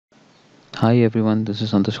Hi everyone, this is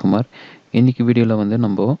Santosh Kumar. இன்னைக்கு வீடியோவில் வந்து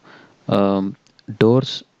நம்ம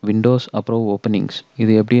டோர்ஸ் விண்டோஸ் அப்புறம் ஓப்பனிங்ஸ்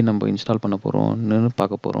இது எப்படி நம்ம இன்ஸ்டால் பண்ண போகிறோம்னு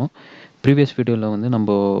பார்க்க போகிறோம். ப்ரீவியஸ் வீடியோவில் வந்து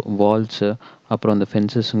நம்ம வால்ஸு அப்புறம் அந்த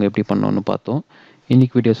ஃபென்சஸுங்க எப்படி பண்ணோன்னு பார்த்தோம்.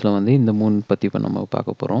 இன்னைக்கு வீடியோஸில் வந்து இந்த பற்றி இப்போ நம்ம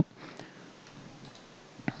பார்க்க போகிறோம்.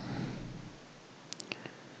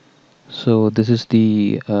 So this is the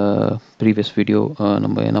previous video.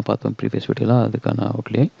 நம்ம என்ன பார்த்தோம் ப்ரீவியஸ் வீடியோவில் அதுக்கான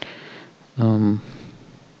அவுட்லே.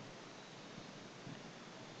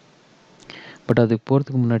 பட் அதுக்கு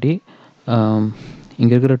போகிறதுக்கு முன்னாடி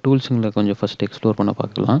இங்கே இருக்கிற டூல்ஸுங்களை கொஞ்சம் ஃபஸ்ட் எக்ஸ்ப்ளோர் பண்ண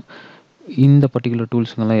பார்க்கலாம். இந்த பர்டிகுலர்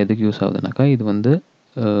டூல்ஸுங்கெல்லாம் எதுக்கு யூஸ் ஆகுதுனாக்கா, இது வந்து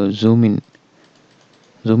ஜூம்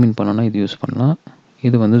இன் பண்ணோன்னா இது யூஸ் பண்ணலாம்.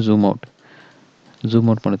 இது வந்து ஜூம் அவுட்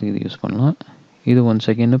பண்ணுறதுக்கு இது யூஸ் பண்ணலாம். இது 1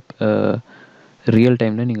 செகண்ட் ரியல்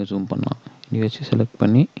டைமில் நீங்கள் ஜூம் பண்ணலாம். இது வச்சு செலக்ட்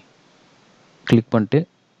பண்ணி கிளிக் பண்ணிட்டு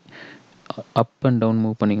அப் அண்ட் டவுன்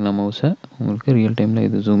மூவ் பண்ணிக்கலாம் மவுஸை. உங்களுக்கு ரியல் டைமில்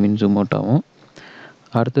இது ஜூம் இன் ஜூம் அவுட் ஆகும்.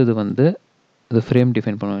 அடுத்தது வந்து இது ஃப்ரேம்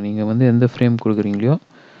டிஃபைன் பண்ணுவாங்க. நீங்கள் வந்து எந்த ஃப்ரேம் கொடுக்குறீங்களோ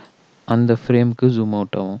அந்த ஃப்ரேமுக்கு ஜூம்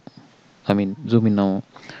அவுட் ஆகும், ஜூம் இன் ஆகும்.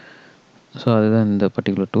 ஸோ அதுதான் இந்த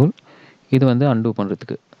பர்டிகுலர் டூல். இது வந்து அன்டூ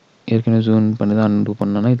பண்ணுறதுக்கு, ஏற்கனவே ஜூம் பண்ணி தான் அன்டூ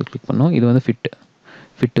பண்ணோன்னா இது கிளிக் பண்ணோம். இது வந்து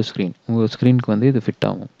ஃபிட் டு ஸ்க்ரீன், உங்கள் ஸ்க்ரீனுக்கு வந்து இது ஃபிட்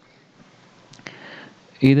ஆகும்.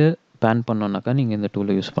 இது பேன் பண்ணோன்னாக்கா நீங்கள் இந்த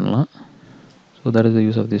டூலை யூஸ் பண்ணலாம். So that is the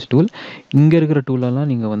use of this tool. இங்கே இருக்கிற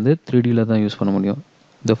டூலெல்லாம் நீங்கள் வந்து 3Dயில் தான் யூஸ் பண்ண முடியும்.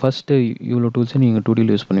 இந்த ஃபஸ்ட்டு இவ்வளோ டூல்ஸை நீங்கள்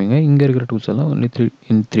 2Dயில் யூஸ் பண்ணுவீங்க. இங்கே இருக்கிற டூல்ஸ் எல்லாம் ஒன்லி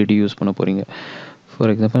 3D யூஸ் பண்ண போகிறீங்க.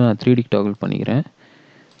 ஃபார் எக்ஸாம்பிள் நான் 3D டாகிள் பண்ணிக்கிறேன்.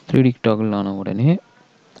 3D டாகிள் ஆன உடனே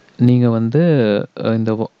நீங்கள் வந்து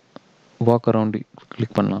இந்த வாக் அரவுண்டு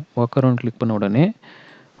கிளிக் பண்ணலாம். வாக் அரவுண்ட் கிளிக் பண்ண உடனே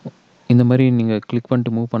இந்த மாதிரி நீங்கள் கிளிக்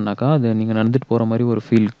பண்ணிட்டு மூவ் பண்ணாக்கா அது நீங்கள் நடந்துட்டு போகிற மாதிரி ஒரு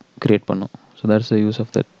ஃபீல் க்ரியேட் பண்ணும். So that's the use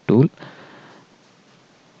of the tool.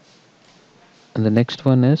 அந்த next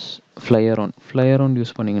one is fly around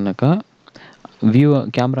use பண்ணிங்கனாக்கா view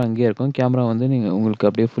camera அங்கேயே இருக்கும். கேமரா வந்து நீங்கள் உங்களுக்கு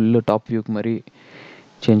அப்படியே ஃபுல்லு டாப் வியூக்கு மாதிரி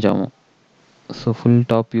சேஞ்ச் ஆகும். ஸோ ஃபுல்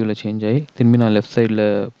டாப் வியூவில் சேஞ்ச் ஆகி திரும்பி நான் லெஃப்ட் சைடில்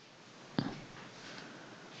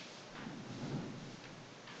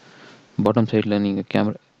பாட்டம் சைடில் நீங்கள்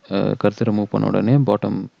கேமரா கர்சரை மூவ் பண்ண உடனே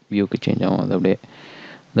பாட்டம் வியூக்கு சேஞ்ச் ஆகும். அது அப்படியே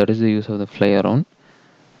that is the use of the fly around.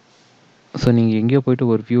 So நீங்கள் எங்கேயோ போய்ட்டு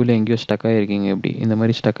ஒரு வியூவில் எங்கேயோ ஸ்டக் ஆகிருக்கீங்க, எப்படி இந்த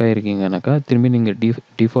மாதிரி ஸ்டக் ஆகிருக்கீங்கனாக்கா திரும்பி நீங்கள்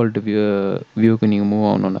டிஃபால்ட் வியூவுக்கு நீங்கள் மூவ்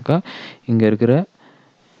ஆகணுன்னாக்கா இங்கே இருக்கிற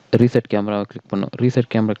ரீசெட் கேமராவை கிளிக் பண்ணணும். ரீசெட்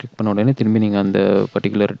கேமரா கிளிக் பண்ண உடனே திரும்பி நீங்கள் அந்த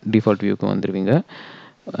பர்டிகுலர் டிஃபால்ட் வியூக்கு வந்துடுவீங்க.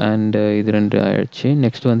 அண்டு இது 2 ஆயிடுச்சு.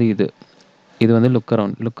 நெக்ஸ்ட் வந்து இது வந்து லுக்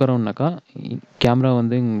அரவுண்ட்னாக்கா கேமரா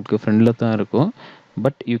வந்து உங்களுக்கு ஃப்ரண்டில் தான் இருக்கும்.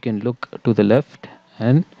 But you can look to the left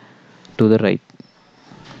and to the right.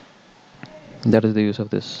 That is the use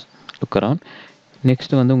of this look around.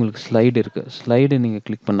 Next வந்து உங்களுக்கு ஸ்லைடு இருக்குது. ஸ்லைடு நீங்கள்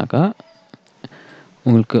கிளிக் பண்ணாக்கா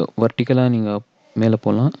உங்களுக்கு வர்டிக்கலாக நீங்கள் மேலே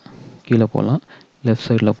போகலாம், கீழே போகலாம், லெஃப்ட்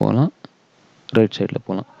சைடில் போகலாம், ரைட் சைடில்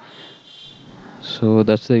போகலாம். So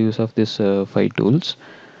that's the use of this 5 tools.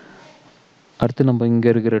 அடுத்து நம்ம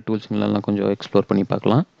இங்கே இருக்கிற டூல்ஸுங்களெல்லாம் கொஞ்சம் எக்ஸ்ப்ளோர் பண்ணி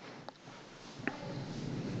பார்க்கலாம்.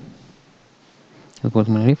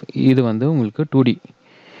 அதுக்கு முன்னாடி இது வந்து உங்களுக்கு 2D.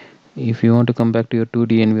 If you want to come back to your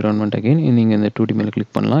 2D environment again நீங்கள் இந்த 2D மேலே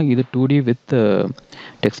கிளிக் பண்ணலாம். இது 2D வித்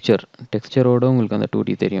டெக்ஸ்சரோடு உங்களுக்கு அந்த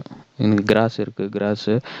 2D தெரியும். எனக்கு கிராஸ் இருக்குது,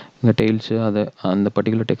 கிராஸு இங்கே டெயில்ஸு அந்த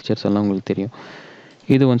பர்டிகுலர் டெக்ஸ்சர்ஸ் எல்லாம் உங்களுக்கு தெரியும்.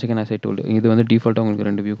 இது once again as I told, இது வந்து டிஃபால்ட்டாக உங்களுக்கு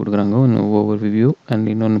 2 வியூ கொடுக்குறாங்க. ஒன்று ஓவர் வியூ அண்ட்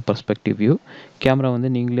இன்னொன்று பர்ஸ்பெக்டிவ் வியூ. கேமரா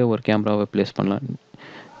வந்து நீங்களே ஒரு கேமராவை ப்ளேஸ் பண்ணலாம்.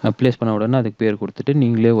 ப்ளேஸ் பண்ண உடனே அதுக்கு பேர் கொடுத்துட்டு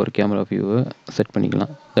நீங்களே ஒரு கேமரா வியூவை செட்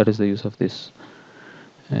பண்ணிக்கலாம். That is the use of this.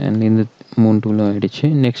 And இந்த 3 டூலும் ஆகிடுச்சு.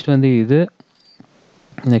 நெக்ஸ்ட் வந்து இது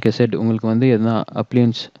லைக் ஐ செட், உங்களுக்கு வந்து எதனா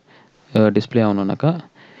அப்ளையன்ஸ் டிஸ்பிளே ஆகணுன்னாக்கா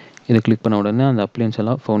இதை கிளிக் பண்ண உடனே அந்த அப்ளையன்ஸ்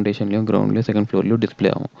எல்லாம் ஃபவுண்டேஷன்லேயும் கிரவுண்ட்லேயும் செகண்ட் ஃப்ளோர்லேயும்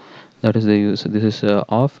டிஸ்பிளே ஆகும். That is the use. This is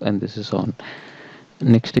of and this is on.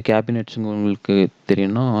 Next கேபினெட்ஸுங்க உங்களுக்கு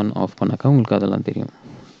தெரியும்னா ஆன் ஆஃப் பண்ணாக்கா உங்களுக்கு அதெல்லாம் தெரியும்.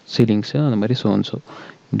 சீலிங்ஸு அந்த மாதிரி ஸோ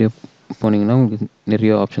இப்படியே போனீங்கன்னா உங்களுக்கு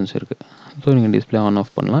நிறைய ஆப்ஷன்ஸ் இருக்குது. ஸோ நீங்கள் டிஸ்பிளே ஆன்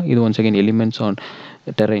ஆஃப் பண்ணலாம். இது once again elements on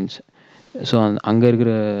terrains. So அங்கே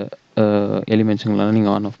இருக்கிற எலிமெண்ட்ஸுங்களாம்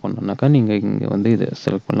நீங்கள் ஆன் ஆஃப் பண்ணோன்னாக்கா நீங்கள் இங்கே வந்து இதை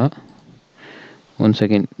செலக்ட் பண்ணலாம். ஒன்ஸ்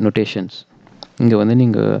அகைன் நொட்டேஷன்ஸ், இங்கே வந்து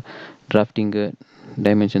நீங்கள் டிராஃப்டிங்கு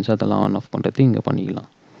டைமென்ஷன்ஸ் அதெல்லாம் ஆன் ஆஃப் பண்ணுறது இங்கே பண்ணிக்கலாம்.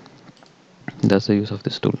 That's the use of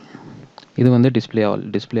this tool. இது வந்து டிஸ்பிளே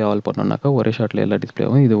ஆல் பண்ணோன்னாக்கா ஒரே ஷாட்டில் எல்லாம் டிஸ்பிளே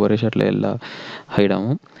ஆகும். இது ஒரே ஷாட்டில் எல்லாம் ஹைட்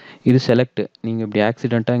ஆகும். இது செலக்ட், நீங்கள் இப்படி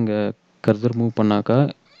ஆக்சிடெண்ட்டாக இங்கே கர்சர் மூவ் பண்ணாக்கா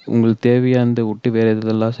உங்களுக்கு தேவையானது விட்டு வேறு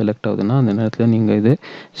எதெல்லாம் செலக்ட் ஆகுதுன்னா அந்த நேரத்தில் நீங்கள் இது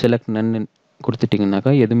செலக்ட் நன்னு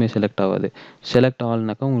கொடுத்துட்டிங்கனாக்கா எதுவுமே செலக்ட் ஆகாது. செலக்ட்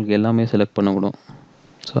ஆல்னாக்கா உங்களுக்கு எல்லாமே select பண்ணக்கூடும்.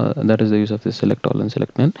 So that is the use of this select all and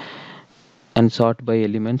select none. And chart by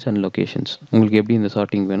elements and locations, உங்களுக்கு எப்படி இந்த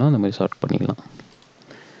சார்ட்டிங் வேணும் அந்த மாதிரி சார்ட் பண்ணிக்கலாம்.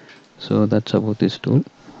 So that's about this tool.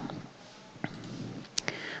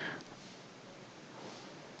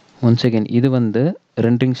 Once again இது வந்து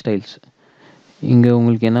ரெண்டரிங் ஸ்டைல்ஸ். இங்கே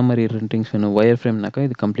உங்களுக்கு என்ன மாதிரி ரெண்டரிங்ஸ் வேணும்? ஒயர் ஃப்ரேம்னாக்கா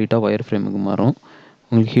இது கம்ப்ளீட்டாக ஒயர் ஃப்ரேமுக்கு மாறும்.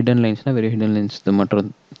 உங்களுக்கு ஹிடன் லைன்ஸ்னால் வெறும் ஹிடன் லைன்ஸ் இது மட்டும்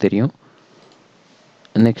தெரியும்.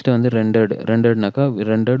 நெக்ஸ்ட்டு வந்து ரெண்டர்ட்னாக்கா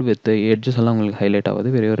ரெண்டர்ட் வித் எட்ஜஸ் எல்லாம் உங்களுக்கு ஹைலைட் ஆகுது,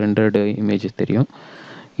 வெறும் ரெண்டர்டு இமேஜஸ் தெரியும்.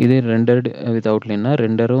 இது ரெண்டர்டு வித் அவுட்லைன்னா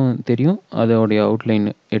ரெண்டரும் தெரியும், அதோடைய அவுட்லைன்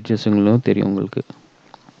எட்ஜஸுங்களும் தெரியும் உங்களுக்கு.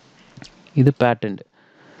 இது patterned.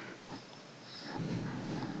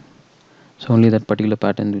 So only that particular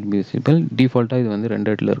pattern will be visible. டிஃபால்ட்டாக இது வந்து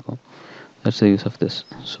ரெண்டர்டில் இருக்கும். That's the use of this.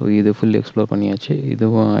 So இது ஃபுல் எக்ஸ்ப்ளோர் பண்ணியாச்சு,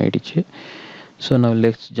 இதுவும் ஆயிடுச்சு. So now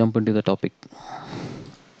let's jump into the topic.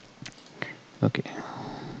 Okay.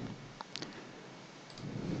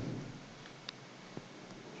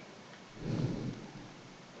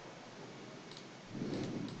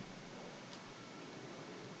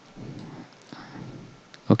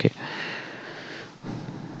 Okay.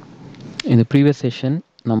 இந்த ப்ரீவியஸ் செஷன்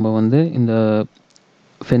நம்ம வந்து இந்த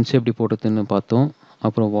ஃபென்ஸ் எப்படி போடுறதுன்னு பார்த்தோம்,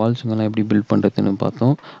 அப்புறம் வால்ஸுங்கெல்லாம் எப்படி பில்ட் பண்ணுறதுன்னு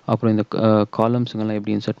பார்த்தோம், அப்புறம் இந்த காலம்ஸுங்கெல்லாம்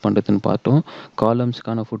எப்படி இன்சர்ட் பண்ணுறதுன்னு பார்த்தோம்,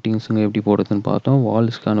 காலம்ஸுக்கான ஃபுட்டிங்ஸுங்க எப்படி போடுறதுன்னு பார்த்தோம்,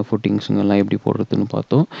 வால்ஸுக்கான ஃபுட்டிங்ஸுங்கெல்லாம் எப்படி போடுறதுன்னு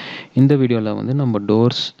பார்த்தோம். இந்த வீடியோவில் வந்து நம்ம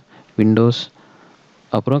டோர்ஸ், விண்டோஸ்,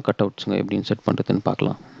 அப்புறம் கட் அவுட்ஸுங்க எப்படி இன்சர்ட் பண்ணுறதுன்னு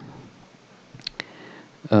பார்க்கலாம்.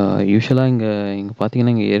 யூஸ்வலாக இங்கே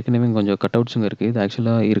பார்த்தீங்கன்னா இங்கே ஏற்கனவே கொஞ்சம் கட் அவுட்ஸுங்க இருக்குது. இது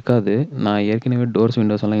ஆக்சுவலாக இருக்காது. நான் ஏற்கனவே டோர்ஸ்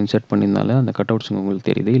விண்டோஸ் எல்லாம் இன்சர்ட் பண்ணியிருந்தால அந்த கட் அவுட்ஸுங்க உங்களுக்கு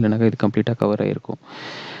தெரியுது, இல்லைனாக்கா இது கம்ப்ளீட்டாக கவர் ஆகிருக்கும்.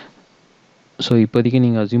 ஸோ இப்போதைக்கு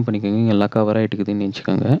நீங்கள் அஸ்யூம் பண்ணிக்கோங்க இங்கே எல்லாம் கவர் ஆகிட்டுக்குதுன்னு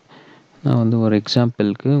நினச்சிக்கோங்க. நான் வந்து ஒரு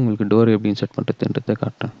எக்ஸாம்பிளுக்கு உங்களுக்கு டோர் எப்படி இன்சர்ட் பண்ணுறதுன்றதை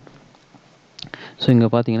காட்டுறேன். ஸோ இங்கே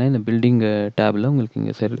பார்த்தீங்கன்னா இந்த பில்டிங் டேபில் உங்களுக்கு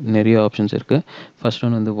இங்கே நிறைய ஆப்ஷன்ஸ் இருக்குது. ஃபர்ஸ்ட்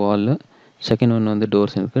ஒன் வந்து வாலு, செகண்ட் ஒன் வந்து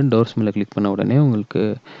டோர்ஸ் இருக்குது. டோர்ஸ் மேலே கிளிக் பண்ண உடனே உங்களுக்கு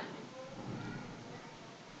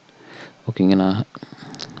ஓகேங்கண்ணா.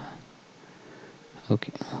 ஓகே,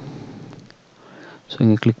 ஸோ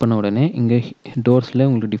இங்கே கிளிக் பண்ண உடனே இங்கே டோர்ஸில்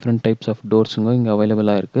உங்களுக்கு டிஃப்ரெண்ட் டைப்ஸ் ஆஃப் டோர்ஸுங்க இங்கே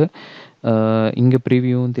அவைலபிளாக இருக்குது. இங்கே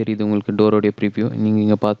ப்ரிவியூவும் தெரியுது உங்களுக்கு, டோரோடைய ப்ரிவியூ நீங்கள்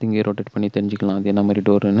இங்கே பார்த்து இங்கே ரொட்டேட் பண்ணி தெரிஞ்சுக்கலாம் அது என்ன மாதிரி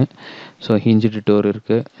டோருன்னு. ஸோ ஹிஞ்சுடு டோர்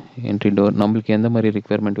இருக்குது, என்ட்ரி டோர். நம்மளுக்கு எந்த மாதிரி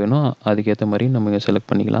ரிக்வயர்மெண்ட் வேணும் அதுக்கேற்ற மாதிரி நம்ம இங்கே செலக்ட்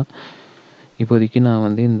பண்ணிக்கலாம். இப்போதைக்கு நான்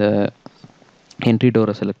வந்து இந்த என்ட்ரி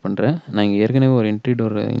டோரை செலக்ட் பண்ணுறேன். நான் இங்கே ஏற்கனவே ஒரு என்ட்ரி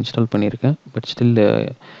டோரை இன்ஸ்டால் பண்ணியிருக்கேன், பட் ஸ்டில்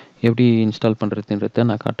எப்படி இன்ஸ்டால் பண்ணுறதுன்றத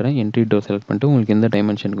நான் காட்டுறேன். என்ட்ரி டோர் செலக்ட் பண்ணிட்டு உங்களுக்கு எந்த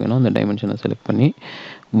டைமென்ஷனுக்கு வேணும் அந்த டைமென்ஷனை செலக்ட் பண்ணி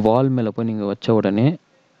வால் மேலே போய் நீங்கள் வச்ச உடனே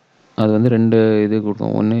அது வந்து ரெண்டு இது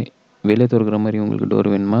கொடுக்கும். ஒன்று வெளியே திறக்கிற மாதிரி உங்களுக்கு டோர்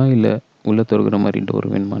வேணுமா, இல்லை உள்ளே திறக்கிற மாதிரி டோர்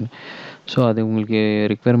வேணுமான்னு. ஸோ அது உங்களுக்கு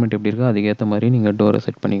ரிக்வயர்மெண்ட் எப்படி இருக்கோ அதுக்கேற்ற மாதிரி நீங்கள் டோரை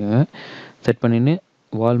செட் பண்ணிக்கோங்க. செட் பண்ணின்னு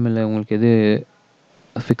வால் மேலே உங்களுக்கு எது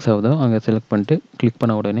ஃபிக்ஸ் ஆகுதோ அங்கே செலக்ட் பண்ணிட்டு கிளிக்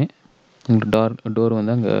பண்ண உடனே உங்களுக்கு டோர்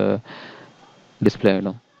வந்து அங்கே டிஸ்பிளே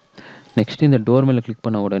ஆகிடும். நெக்ஸ்ட்டு இந்த டோர் மேலே கிளிக்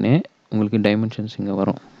பண்ண உடனே உங்களுக்கு டைமென்ஷன்ஸ் இங்கே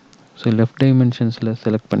வரும். ஸோ லெஃப்ட் டைமென்ஷன்ஸில்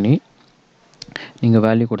செலக்ட் பண்ணி நீங்கள்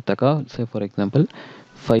வேல்யூ கொடுத்தாக்கா, சே ஃபார் எக்ஸாம்பிள்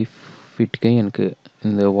 5 ஃபீட்டுக்கு எனக்கு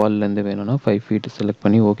இந்த வால்லேருந்து வேணும்னா 5 ஃபீட் செலக்ட்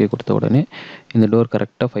பண்ணி ஓகே கொடுத்த உடனே இந்த டோர்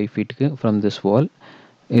கரெக்டாக 5 ஃபீட்டுக்கு ஃப்ரம் திஸ் வால்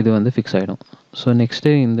இது வந்து ஃபிக்ஸ் ஆகிடும். ஸோ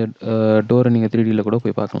நெக்ஸ்ட்டு இந்த டோரை நீங்கள் 3Dயில் கூட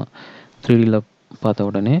போய் பார்க்கலாம். 3Dயில் பார்த்த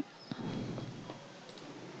உடனே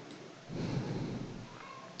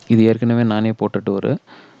இது ஏற்கனவே நானே போட்ட டோரு.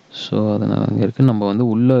 ஸோ அதனால் அங்கே இருக்குது. நம்ம வந்து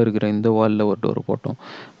உள்ளே இருக்கிற இந்த வாலில் ஒரு டோரை போட்டோம்,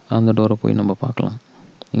 அந்த டோரை போய் நம்ம பார்க்கலாம்.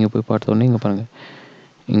 இங்கே போய் பார்த்தோன்னே இங்கே பாருங்கள்,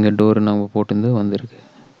 இங்கே டோரு நம்ம போட்டுருந்து வந்திருக்கு.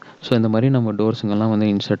 ஸோ இந்த மாதிரி நம்ம டோர்ஸுங்கெல்லாம் வந்து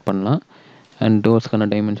இன்சர்ட் பண்ணலாம். அண்ட் டோர்ஸ்க்கான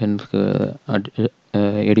டைமென்ஷன்ஸ்க்கு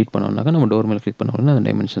எடிட் பண்ணோம்னாக்கா நம்ம டோர் மேலே கிளிக் பண்ண உடனே அந்த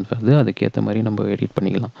டைமென்ஷன்ஸ் வருது, அதுக்கேற்ற மாதிரி நம்ம எடிட்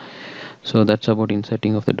பண்ணிக்கலாம். So that's about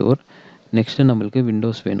inserting of the door. Next நம்மளுக்கு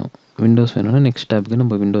விண்டோஸ் வேணும். விண்டோஸ் வேணும்னா நெக்ஸ்ட் டேப்புக்கு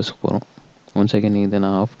நம்ம விண்டோஸ்க்கு போகிறோம். ஒன்ஸ் அகேன் இதை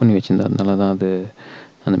நான் ஆஃப் பண்ணி வச்சுருந்ததுனால தான் அது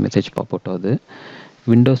அந்த மெசேஜ் பாப் அவுட் ஆகுது.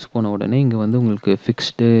 விண்டோஸ் போன உடனே இங்கே வந்து உங்களுக்கு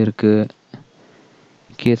ஃபிக்ஸ்டு இருக்குது,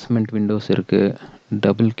 கேஸ்மெண்ட் விண்டோஸ் இருக்குது,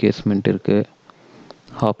 டபுள் கேஸ்மெண்ட் இருக்குது,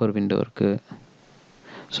 ஹாப்பர் விண்டோ இருக்குது.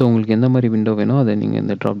 ஸோ உங்களுக்கு எந்த மாதிரி விண்டோ வேணும் அதை நீங்கள்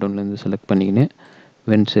இந்த ட்ராப் டவுன்லேருந்து செலக்ட் பண்ணிக்கின்னு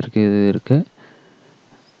வென்ட்ஸ் இருக்குது, இது இருக்குது.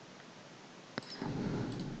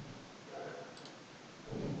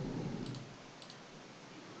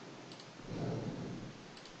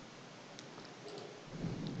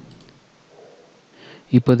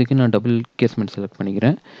 இப்போதைக்கு நான் டபுள் கேஸ்மெண்ட் செலக்ட்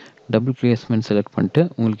பண்ணிக்கிறேன். டபுள் கேஸ்மெண்ட் செலக்ட் பண்ணிட்டு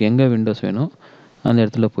உங்களுக்கு எங்கே விண்டோஸ் வேணும் அந்த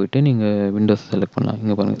இடத்துல போய்ட்டு நீங்கள் விண்டோஸ் செலக்ட் பண்ணலாம்.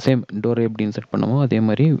 இங்கே பாருங்கள், சேம் டோரை எப்படி இன்சர்ட் பண்ணமோ அதே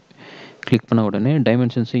மாதிரி கிளிக் பண்ண உடனே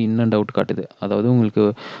டைமென்ஷன்ஸு இன் அண்ட் அவுட் காட்டுது. அதாவது உங்களுக்கு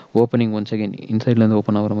ஓப்பனிங் ஒன்ஸ் அகேன் இன்சைட்லேருந்து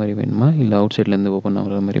ஓப்பன் ஆகிற மாதிரி வேணுமா, இல்லை அவுட் சைட்லேருந்து ஓப்பன்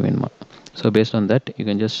ஆகிற மாதிரி வேணுமா. So based on that you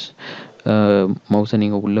can just மவுஸை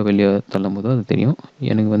நீங்கள் உள்ளே வெளியே தள்ளும் போது அது தெரியும்.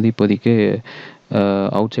 எனக்கு வந்து இப்போதைக்கு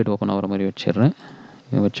அவுட் சைடு ஓப்பன் ஆகிற மாதிரி வச்சிடுறேன்.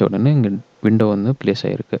 வச்ச உடனே இங்கே விண்டோ வந்து ப்ளேஸ்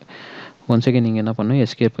ஆகிருக்கு. ஒன்ஸ் அகேன் நீங்கள் என்ன பண்ணணும்,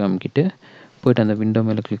 எஸ்கேப் காமிக்கிட்டு போய்ட்டு அந்த விண்டோ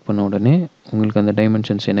மேலே கிளிக் பண்ண உடனே உங்களுக்கு அந்த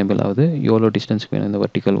டைமென்ஷன்ஸ் எனேபிள் ஆகுது. எவ்வளோ டிஸ்டன்ஸ்க்கு வேணும் இந்த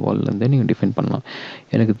வெர்டிக்கல் வால்லேருந்து நீங்கள் டிஃபைன் பண்ணலாம்.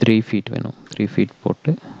 எனக்கு 3 feet வேணும். 3 feet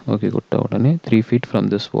போட்டு ஓகே கொடுத்த உடனே 3 feet ஃப்ரம்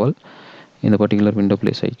திஸ் வால் இந்த பர்டிகுலர் விண்டோ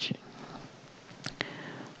ப்ளேஸ் ஆயிடுச்சு.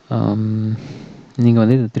 நீங்கள்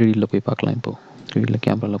வந்து இது 3Dயில் போய் பார்க்கலாம். இப்போது 3Dயில்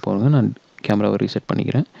கேமராவில் போகிறோங்க. நான் கேமராவை ரீசெட்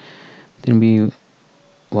பண்ணிக்கிறேன். திரும்பி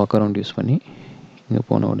வாக் அரவுண்ட் யூஸ் பண்ணி இங்கே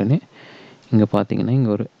போன உடனே இங்கே பார்த்தீங்கன்னா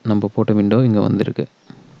இங்கே ஒரு நம்ம போட்ட விண்டோ இங்கே வந்திருக்கு.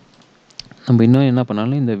 நம்ம இன்னும் என்ன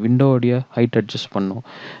பண்ணாலும் இந்த விண்டோவுடைய ஹைட் அட்ஜஸ்ட் பண்ணோம்.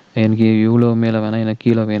 எனக்கு இவ்வளோ மேலே வேணாம், எனக்கு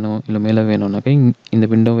கீழே வேணும், இல்லை மேலே வேணும்னாக்கா இந்த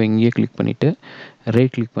விண்டோவை இங்கேயே கிளிக் பண்ணிவிட்டு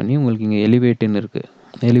ரைட் கிளிக் பண்ணி உங்களுக்கு இங்கே எலிவேட்டுன்னு இருக்குது.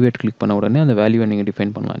 எலிவேட் கிளிக் பண்ண உடனே அந்த வேல்யூவை நீங்கள்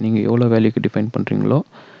டிஃபைன் பண்ணலாம். நீங்கள் எவ்வளோ வேல்யூக்கு டிஃபைன் பண்ணுறீங்களோ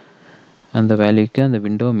அந்த வேல்யூக்கு அந்த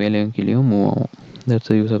விண்டோ மேலேயும் கீழேயும் மூவ் ஆகும்.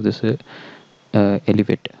 That's the use of this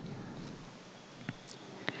elevate.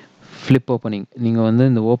 Flip opening, நீங்கள் வந்து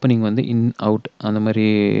இந்த ஓப்பனிங் வந்து இன் அவுட் அந்த மாதிரி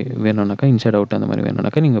வேணும்னாக்கா, இன்சைட் அவுட் அந்த மாதிரி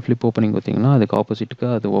வேணும்னாக்கா நீங்கள் ஃப்ளிப் ஓப்பனிங் கொடுத்தீங்கன்னா அதுக்கு ஆப்போசிட்டுக்கு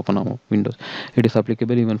அது ஓப்பன் ஆகும் Windows. It is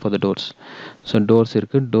applicable even for the doors. So doors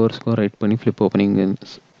இருக்குது, டோர்ஸ்க்கும் ரைட் பண்ணி ஃப்ளிப் ஓப்பனிங்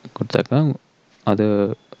கொடுத்தாக்கா அது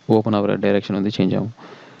ஓப்பன் ஆகிற டைரெக்ஷன் வந்து சேஞ்ச் ஆகும்.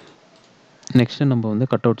 நெக்ஸ்ட்டு நம்ம வந்து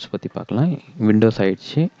கட் அவுட்ஸ் பற்றி பார்க்கலாம். விண்டோஸ்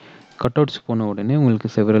ஆகிடுச்சு. கட் அவுட்ஸ் போன உடனே உங்களுக்கு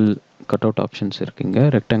செவரல் கட் அவுட் ஆப்ஷன்ஸ் இருக்குங்க.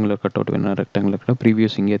 ரெக்டாங்குலர் கட் அவுட் வேணும்னா ரெக்டாங்குலர் கட்,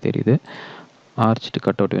 ப்ரீவியஸ் இங்கே தெரியுது. ஆர்ச்டு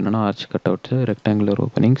கட் அவுட் வேணும்னா arch cut outs, rectangular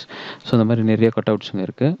openings. So அந்த மாதிரி நிறைய கட் அவுட்ஸுங்க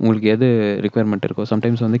இருக்குது. உங்களுக்கு எது ரிக்குவயர்மெண்ட் இருக்கோ,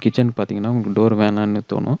 சம்டைம்ஸ் வந்து கிச்சனுக்கு பார்த்தீங்கன்னா உங்களுக்கு டோர் வேணான்னு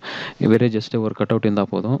தோணும். வேறே ஜஸ்ட்டு ஒரு கட் அவுட் இருந்தால்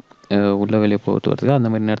போதும் உள்ளே வெளியே போகிறது வரதுக்கு.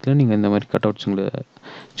 அந்த மாதிரி நேரத்தில் நீங்கள் இந்த மாதிரி கட் அவுட்ஸுங்களை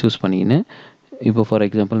சூஸ் பண்ணிக்கின்னு, இப்போ ஃபார்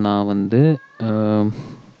எக்ஸாம்பிள் நான் வந்து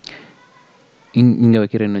இங்கே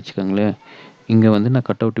வைக்கிறேன்னு வச்சுக்கோங்களேன். இங்கே வந்து நான்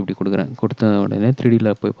கட் அவுட் இப்படி கொடுக்குறேன். கொடுத்த உடனே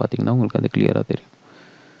 3Dயில் போய் பார்த்தீங்கன்னா உங்களுக்கு அது கிளியராக தெரியும்.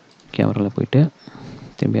 கேமராவில் போய்ட்டு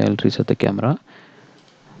திரும்பி I will reset the camera.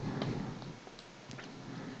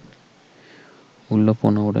 உள்ளே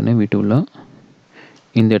போன உடனே வீட்டுக்குள்ளே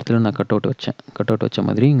இந்த இடத்துல நான் கட் அவுட் வச்சேன். கட் அவுட் வச்ச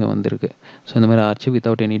மாதிரி இங்கே வந்திருக்கு. ஸோ இந்த மாதிரி ஆர்ச்சி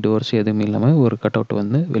வித்தவுட் எனி டோர்ஸ் எதுவுமே இல்லாமல் ஒரு கட் அவுட்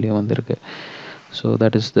வந்து வெளியே வந்திருக்கு. So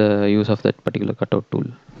that is the use of that particular cut out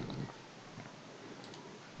tool.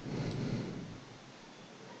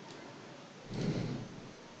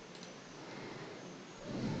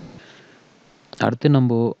 அடுத்து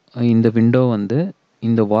நம்ம இந்த விண்டோ வந்து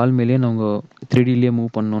இந்த வால் மேலேயே நம்ம 3Dலேயே மூவ்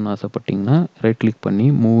பண்ணணுன்னு ஆசைப்பட்டிங்கன்னா ரைட் கிளிக் பண்ணி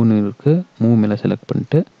மூவ்னு இருக்குது, மூவ் மேலே செலக்ட்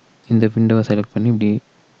பண்ணிட்டு இந்த விண்டோவை செலக்ட் பண்ணி இப்படி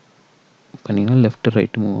பண்ணிங்கன்னா லெஃப்ட்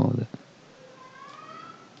ரைட் மூவ் ஆகுது.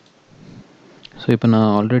 ஸோ இப்போ நான்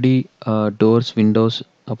ஆல்ரெடி டோர்ஸ், விண்டோஸ்,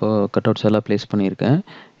 அப்போ கட் அவுட்ஸ் எல்லாம் ப்ளேஸ் பண்ணியிருக்கேன்.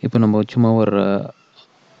 இப்போ நம்ம சும்மா ஒரு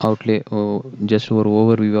அவுட்லே ஜஸ்ட் ஒரு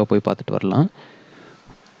ஓவர் வியூவாக போய் பார்த்துட்டு வரலாம்.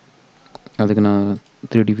 அதுக்கு நான்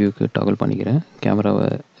 3D வியூக்கு டாகல் பண்ணிக்கிறேன். கேமராவை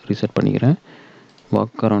ரீசெட் பண்ணிக்கிறேன்.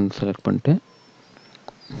 வாக் அரவுண்ட் செலக்ட் பண்ணிட்டு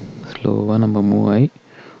ஸ்லோவாக நம்ம மூவ் ஆகி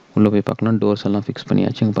உள்ளே போய் பார்க்கலாம். டோர்ஸ் எல்லாம் ஃபிக்ஸ்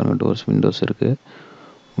பண்ணியாச்சு. இங்கே பாருங்கள் டோர்ஸ், விண்டோஸ் இருக்குது.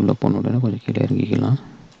 உள்ளே போன உடனே கொஞ்சம் கீழே இறங்கிக்கலாம்.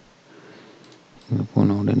 இங்கே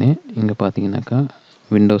போன உடனே இங்கே பார்த்தீங்கன்னாக்கா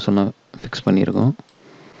விண்டோஸ் எல்லாம் ஃபிக்ஸ் பண்ணியிருக்கோம்.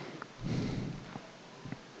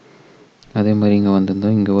 அதே மாதிரி இங்கே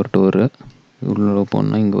வந்திருந்தோம். இங்கே ஒரு டோரு, உள்ளே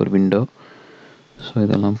போனால் இங்கே ஒரு விண்டோ. ஸோ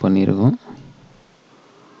இதெல்லாம் பண்ணியிருக்கோம்.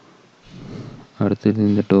 அடுத்தது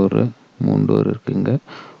இந்த டோரு, 3 டோர் இருக்குங்க.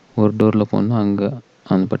 ஒரு டோரில் போனால் அங்கே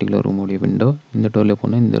அந்த பர்டிகுலர் ரூமோடைய விண்டோ, இந்த டோரில்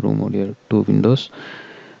போனால் இந்த ரூமோடைய 2 விண்டோஸ்.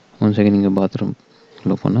 ஒன் செகண்ட் இங்கே பாத்ரூம்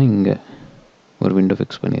உள்ளே போனால் இங்கே ஒரு விண்டோ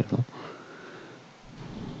ஃபிக்ஸ் பண்ணியிருக்கோம்.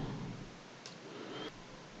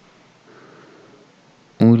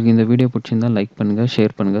 உங்களுக்கு இந்த வீடியோ பிடிச்சிருந்தால் லைக் பண்ணுங்கள்,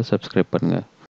 ஷேர் பண்ணுங்கள், சப்ஸ்கிரைப் பண்ணுங்கள்.